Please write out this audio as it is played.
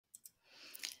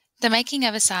The Making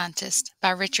of a Scientist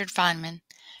by Richard Feynman.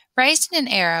 Raised in an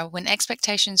era when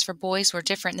expectations for boys were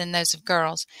different than those of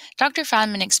girls, Dr.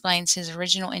 Feynman explains his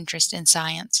original interest in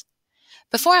science.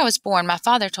 Before I was born, my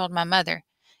father told my mother,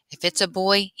 "If it's a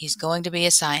boy, he's going to be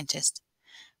a scientist."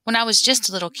 When I was just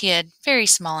a little kid, very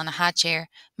small in a high chair,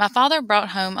 my father brought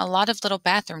home a lot of little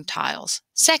bathroom tiles,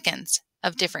 seconds,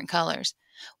 of different colors.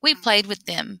 We played with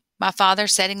them, my father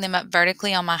setting them up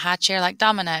vertically on my high chair like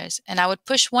dominoes, and I would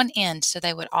push one end so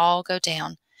they would all go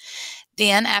down.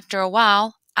 Then, after a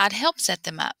while, I'd help set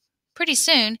them up. Pretty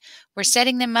soon, we're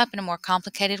setting them up in a more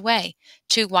complicated way.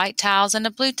 2 white tiles and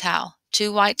a blue tile,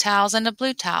 2 white tiles and a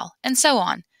blue tile, and so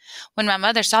on. When my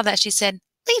mother saw that, she said,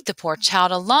 "Leave the poor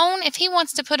child alone. If he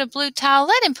wants to put a blue tile,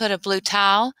 let him put a blue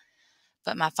tile."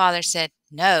 But my father said,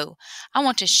 "No, I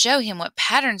want to show him what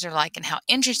patterns are like and how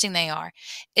interesting they are.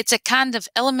 It's a kind of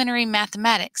elementary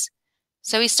mathematics."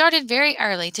 So he started very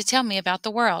early to tell me about the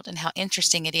world and how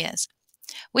interesting it is.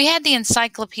 We had the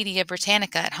Encyclopedia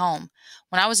Britannica at home.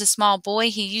 When I was a small boy,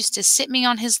 he used to sit me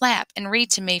on his lap and read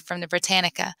to me from the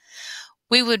Britannica.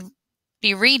 We would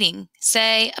be reading,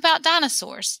 say, about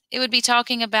dinosaurs. It would be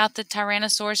talking about the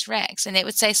Tyrannosaurus rex, and it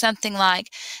would say something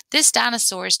like, "This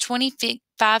dinosaur is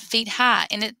 25 feet high,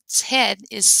 and its head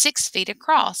is 6 feet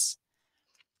across."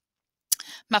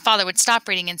 My father would stop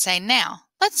reading and say, "Now,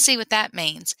 let's see what that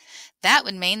means." That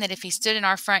would mean that if he stood in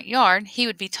our front yard, he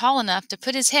would be tall enough to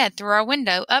put his head through our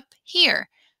window up here.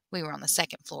 We were on the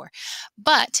second floor.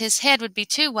 But his head would be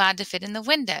too wide to fit in the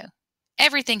window.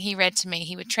 Everything he read to me,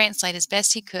 he would translate as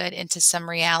best he could into some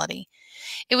reality.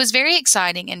 It was very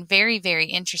exciting and very, very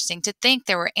interesting to think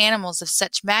there were animals of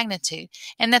such magnitude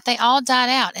and that they all died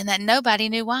out and that nobody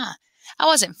knew why. I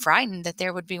wasn't frightened that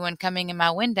there would be one coming in my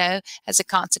window as a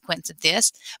consequence of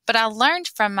this, but I learned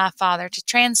from my father to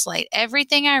translate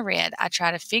everything I read. I try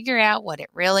to figure out what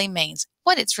it really means,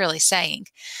 what it's really saying.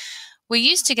 We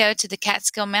used to go to the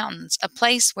Catskill Mountains, a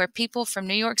place where people from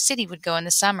New York City would go in the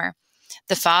summer.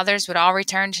 The fathers would all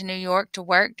return to New York to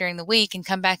work during the week and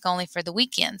come back only for the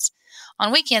weekends.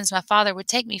 On weekends, my father would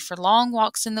take me for long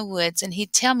walks in the woods, and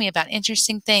he'd tell me about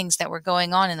interesting things that were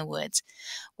going on in the woods.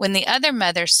 When the other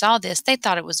mothers saw this, they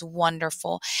thought it was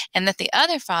wonderful, and that the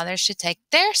other fathers should take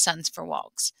their sons for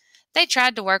walks. They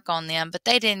tried to work on them, but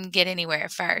they didn't get anywhere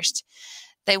at first.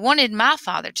 They wanted my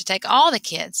father to take all the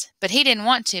kids, but he didn't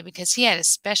want to because he had a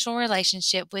special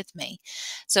relationship with me.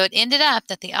 So it ended up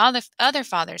that the other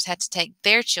fathers had to take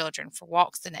their children for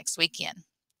walks the next weekend.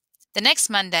 The next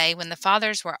Monday, when the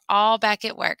fathers were all back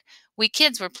at work, we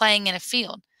kids were playing in a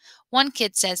field. One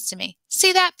kid says to me,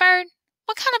 "See that bird?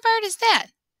 What kind of bird is that?"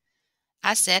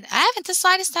 I said, "I haven't the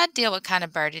slightest idea what kind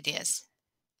of bird it is."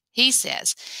 He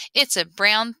says, "It's a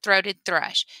brown-throated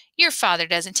thrush. Your father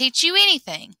doesn't teach you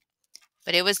anything."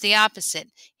 But it was the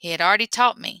opposite. He had already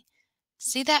taught me.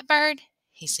 "See that bird?"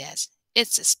 he says.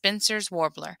 "It's a Spencer's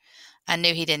warbler." I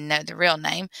knew he didn't know the real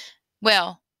name.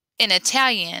 Well, in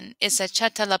Italian, it's a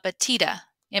Catalapatita.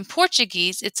 In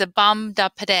Portuguese, it's a Bam da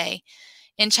Pade.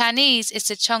 In Chinese, it's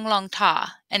a Chonglong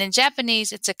Ta. And in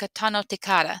Japanese, it's a Katano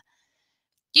Tikata.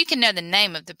 You can know the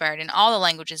name of the bird in all the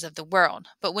languages of the world,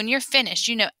 but when you're finished,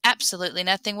 you know absolutely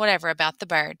nothing whatever about the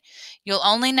bird. You'll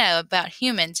only know about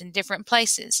humans in different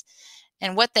places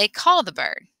and what they call the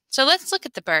bird. So let's look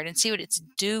at the bird and see what it's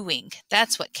doing.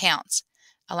 That's what counts.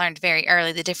 I learned very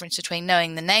early the difference between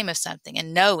knowing the name of something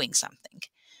and knowing something.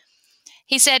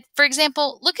 He said, for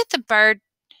example, look at the bird.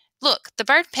 Look, the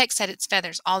bird pecks at its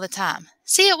feathers all the time.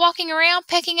 See it walking around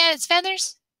pecking at its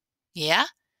feathers? Yeah.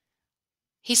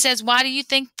 He says, why do you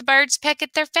think the birds peck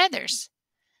at their feathers?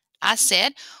 I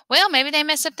said, well, maybe they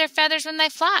mess up their feathers when they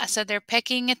fly, so they're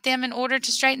pecking at them in order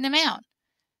to straighten them out.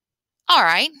 All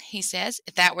right, he says,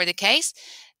 if that were the case,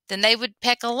 then they would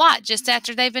peck a lot just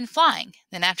after they've been flying.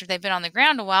 Then after they've been on the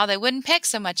ground a while, they wouldn't peck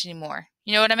so much anymore.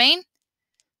 You know what I mean?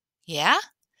 Yeah?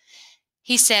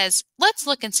 He says, let's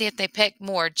look and see if they peck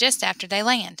more just after they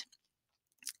land.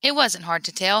 It wasn't hard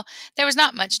to tell. There was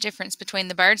not much difference between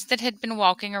the birds that had been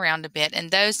walking around a bit and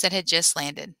those that had just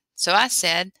landed. So I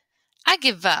said, I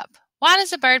give up. Why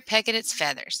does a bird peck at its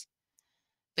feathers?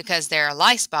 Because there are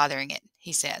lice bothering it,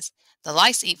 he says. The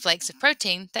lice eat flakes of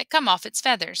protein that come off its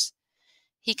feathers.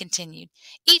 He continued,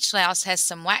 each louse has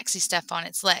some waxy stuff on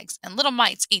its legs, and little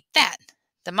mites eat that.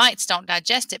 The mites don't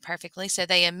digest it perfectly, so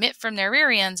they emit from their rear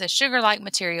ends a sugar-like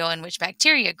material in which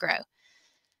bacteria grow.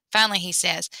 Finally, he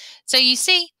says, so you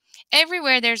see,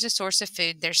 everywhere there's a source of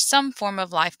food, there's some form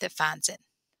of life that finds it.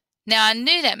 Now, I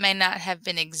knew that may not have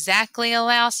been exactly a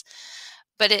louse,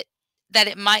 but that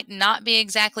it might not be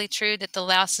exactly true that the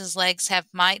louse's legs have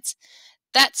mites.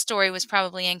 That story was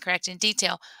probably incorrect in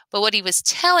detail, but what he was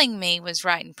telling me was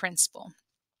right in principle.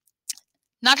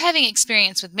 Not having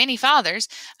experience with many fathers,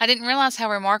 I didn't realize how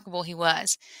remarkable he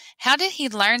was. How did he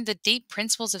learn the deep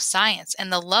principles of science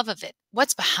and the love of it,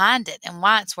 what's behind it, and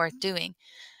why it's worth doing?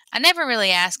 I never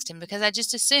really asked him because I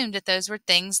just assumed that those were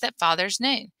things that fathers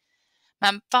knew.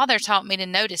 My father taught me to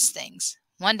notice things.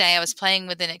 One day I was playing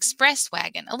with an express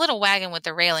wagon, a little wagon with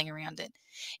a railing around it.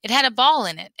 It had a ball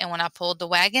in it, and when I pulled the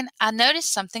wagon, I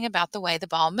noticed something about the way the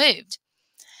ball moved.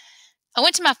 I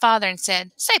went to my father and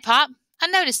said, "Say, Pop, I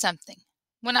noticed something.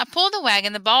 When I pull the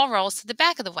wagon, the ball rolls to the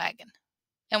back of the wagon.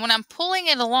 And when I'm pulling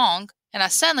it along and I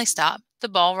suddenly stop, the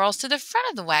ball rolls to the front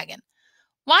of the wagon.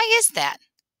 Why is that?"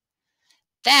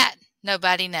 "That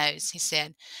nobody knows," he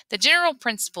said. "The general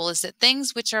principle is that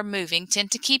things which are moving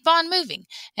tend to keep on moving,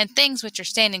 and things which are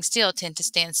standing still tend to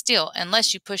stand still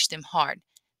unless you push them hard.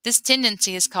 This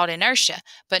tendency is called inertia,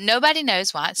 but nobody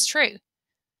knows why it's true."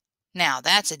 Now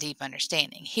that's a deep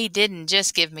understanding. He didn't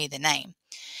just give me the name.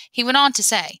 He went on to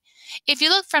say, "If you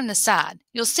look from the side,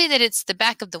 you'll see that it's the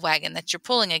back of the wagon that you're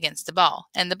pulling against the ball,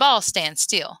 and the ball stands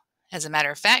still. As a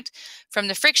matter of fact, from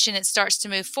the friction it starts to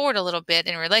move forward a little bit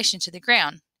in relation to the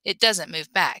ground. It doesn't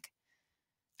move back."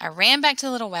 I ran back to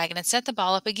the little wagon and set the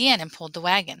ball up again and pulled the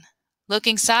wagon.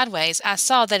 Looking sideways, I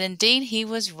saw that indeed he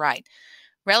was right.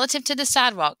 Relative to the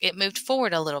sidewalk, it moved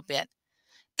forward a little bit.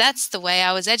 That's the way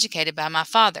I was educated by my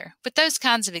father, with those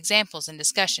kinds of examples and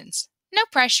discussions. No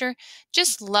pressure,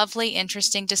 just lovely,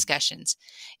 interesting discussions.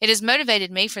 It has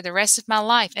motivated me for the rest of my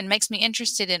life and makes me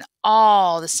interested in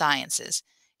all the sciences.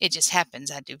 It just happens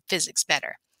I do physics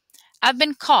better. I've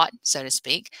been caught, so to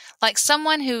speak, like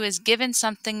someone who was given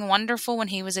something wonderful when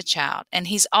he was a child, and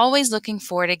he's always looking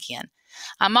for it again.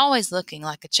 I'm always looking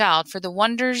like a child for the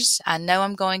wonders I know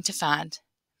I'm going to find.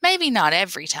 Maybe not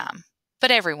every time, but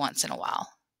every once in a while.